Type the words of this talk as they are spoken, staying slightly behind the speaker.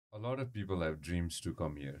lot of people have dreams to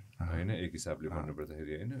come here. होइन एक हिसाबले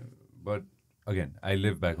भन्नुपर्दाखेरि होइन but again I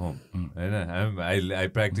live back home होइन I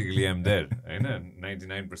practically am there होइन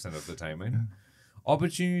 99% of the time होइन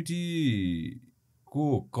opportunity को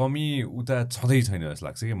कमी उता छँदै छैन जस्तो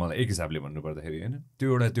लाग्छ कि मलाई एक हिसाबले भन्नुपर्दाखेरि होइन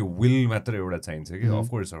त्यो एउटा त्यो will मात्र एउटा चाहिन्छ कि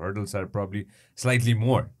of course hurdles are probably slightly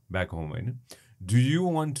more back home होइन do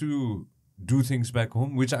you want to do things back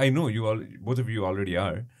home which I know you all both of you already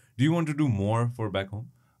are do you want to do more for back home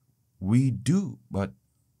We do, but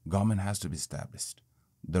government has to be established.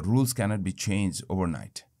 The rules cannot be changed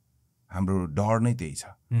overnight. हाम्रो डर नै त्यही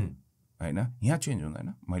छ होइन यहाँ change हुँदैन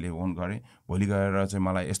मैले own गरेँ भोलि गएर चाहिँ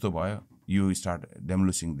मलाई यस्तो भयो यु स्टार्ट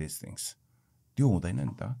डेमोलिसिङ दिस थिङ्स त्यो हुँदैन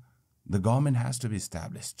नि त the government has to be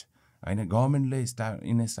established होइन गभर्मेन्टले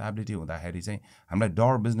इनएस्टाबिलिटी हुँदाखेरि चाहिँ हामीलाई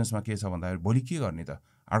डर बिजनेसमा के छ भन्दाखेरि भोलि के गर्ने त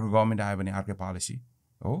अर्को गभर्मेन्ट आयो भने अर्कै पोलिसी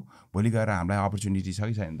हो भोलि गएर हामीलाई अपर्च्युनिटी छ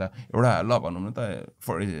कि छैन त एउटा ल भनौँ न त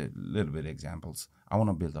for little beet examples I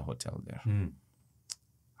want build a hotel there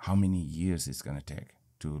how many years is gonna take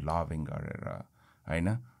to loving गरेर होइन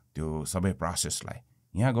त्यो सबै प्रोसेसलाई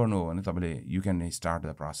यहाँ गर्नु हो भने तपाईँले you can start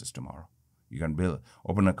the process tomorrow you can build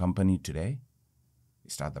open a company today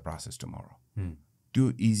start the process tomorrow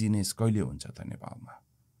त्यो इजिनेस कहिले हुन्छ त नेपालमा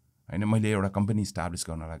होइन मैले एउटा कम्पनी इस्टाब्लिस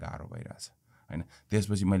गर्नलाई गाह्रो भइरहेछ होइन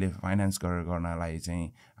त्यसपछि मैले फाइनेन्स गरेर गर्नलाई चाहिँ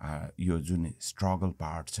यो जुन स्ट्रगल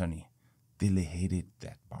पार्ट छ नि त्यसले हेरेड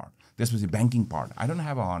द्याट पार्ट त्यसपछि banking part I don't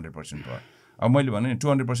have 100% part अब मैले भने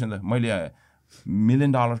 200% त मैले $1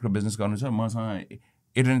 million बिजनेस गर्नु छ मसँग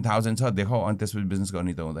 800,000 छ देखाऊ अनि त्यसपछि बिजनेस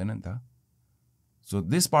गर्ने त हुँदैन नि त so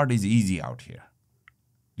this part is easy out here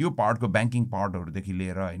यो पार्टको ब्याङ्किङ पार्टहरूदेखि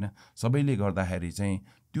लिएर होइन सबैले गर्दाखेरि चाहिँ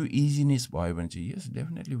त्यो इजिनेस भयो भने चाहिँ यस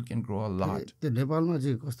definitely we can grow a lot त्यो नेपालमा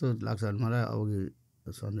चाहिँ कस्तो लाग्छ भने मलाई अघि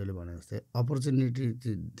सञ्जयले भने जस्तै अपर्च्युनिटी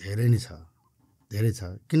चाहिँ धेरै छ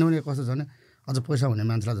किनभने कस्तो छ भने अझ पैसा हुने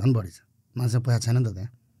मान्छेलाई झन् बढी छ मान्छेलाई पैसा छैन नि त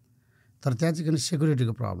त्यहाँ तर त्यहाँ चाहिँ किन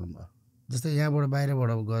सेक्युरिटीको प्रब्लम भयो जस्तै यहाँबाट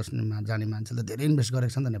बाहिरबाट जाने मान्छेले धेरै इन्भेस्ट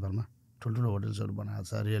गरेको छ नि त नेपालमा ठुल्ठुलो होटल्सहरू बनाएको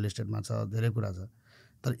छ रियल इस्टेटमा छ धेरै कुरा छ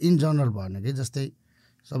तर इन जनरल भएन कि जस्तै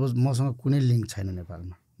सपोज मसँग कुनै लिङ्क छैन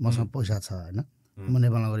नेपालमा मसँग पैसा छ होइन म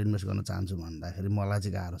नेपालमा गएर इन्भेस्ट गर्न चाहन्छु भन्दाखेरि मलाई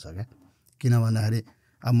चाहिँ गाह्रो छ क्या किन भन्दाखेरि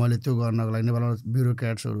अब मैले त्यो गर्नको लागि नेपालमा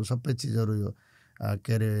ब्युरोक्रेट्सहरू सबै चिजहरू यो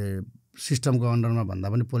के अरे सिस्टमको अन्डरमा भन्दा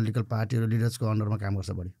पनि पोलिटिकल पार्टीहरू लिडर्सको अन्डरमा काम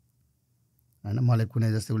गर्छ बढी होइन मलाई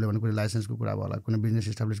कुनै जस्तै उसले भने कुनै लाइसेन्सको कुरा भयो होला कुनै बिजनेस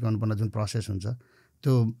इस्टाब्लिस गर्नुपर्ने जुन प्रोसेस हुन्छ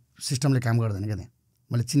त्यो सिस्टमले काम गर्दैन क्या त्यहाँ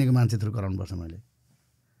मैले चिनेको मान्छे थ्रु गराउनुपर्छ मैले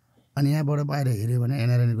अनि यहाँबाट बाहिर हेऱ्यो भने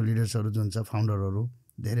एनआरएनको लिडर्सहरू जुन छ फाउन्डरहरू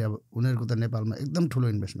धेरै अब उनीहरूको त नेपालमा एकदम ठुलो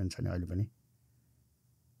इन्भेस्टमेन्ट छ नि अहिले पनि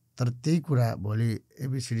तर त्यही कुरा भोलि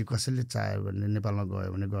एबिसिडी कसैले चाह्यो भने नेपालमा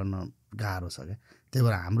गयो भने गर्न गाह्रो छ क्या त्यही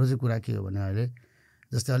भएर हाम्रो चाहिँ कुरा के हो भने अहिले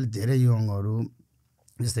जस्तै अलिक धेरै यङहरू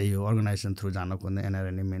जस्तै यो अर्गनाइजेसन थ्रु जान खोज्ने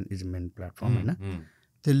एनआरएनए इज मेन प्लेटफर्म होइन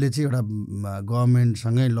त्यसले चाहिँ एउटा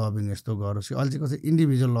गभर्मेन्टसँगै लबिङ यस्तो गरोस् कि अहिले चाहिँ कस्तो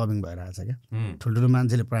इन्डिभिजुअल लबिङ भइरहेछ क्या ठुल्ठुलो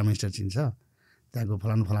मान्छेले प्राइम मिनिस्टर चिन्छ त्यहाँको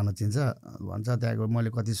फलानु चिन्छ भन्छ त्यहाँको मैले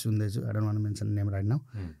कति सुन्दैछु I don't want to mention name right now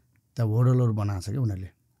त्यहाँ होटलहरू बनाएको छ क्या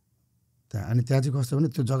उनीहरूले त्यहाँ अनि त्यहाँ चाहिँ कस्तो भने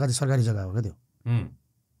त्यो जग्गा चाहिँ सरकारी जग्गा हो क्या त्यो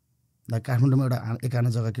लाइक काठमाडौँमा एउटा एकाना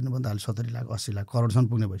जग्गा किन्नु भन्दा अहिले 70 लाख 80 लाख करोडसम्म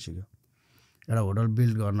पुग्ने भइसक्यो एउटा होटल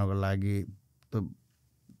बिल्ड गर्नको लागि त्यो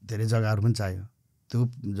धेरै जग्गाहरू पनि चाहियो त्यो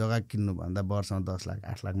जग्गा किन्नुभन्दा वर्षमा 10 लाख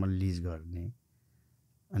 8 लाखमा लिज गर्ने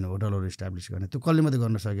अनि होटलहरू इस्टाब्लिस गर्ने त्यो कसले मात्रै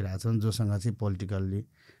गर्न सकिरहेको छ जोसँग चाहिँ पोलिटिकल्ली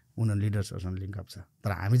उनीहरू लिडर्सहरूसँग लिङ्कअप छ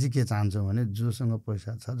तर हामी चाहिँ के चाहन्छौँ भने जोसँग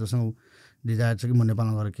पैसा छ जोसँग डिजायर छ कि म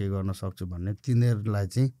नेपालमा गएर के गर्न सक्छु भन्ने तिनीहरूलाई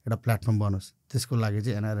चाहिँ एउटा प्लेटफर्म बनोस् त्यसको लागि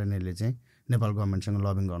चाहिँ एनआरएनएले चाहिँ नेपाल गभर्मेन्टसँग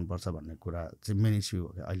लबिङ गर्नुपर्छ भन्ने कुरा चाहिँ मेन इस्यु हो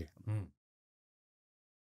क्या अहिले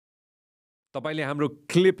तपाईले हाम्रो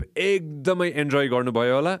क्लिप एकदमै एन्जोय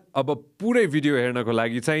गर्नुभयो होला अब पुरै भिडियो हेर्नको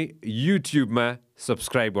लागि चाहिँ युट्युबमा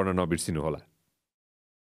सब्स्क्राइब गर्न नबिर्सिनु होला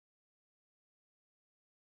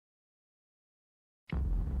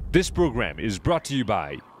This program is brought to you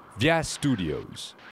by Vyas Studios.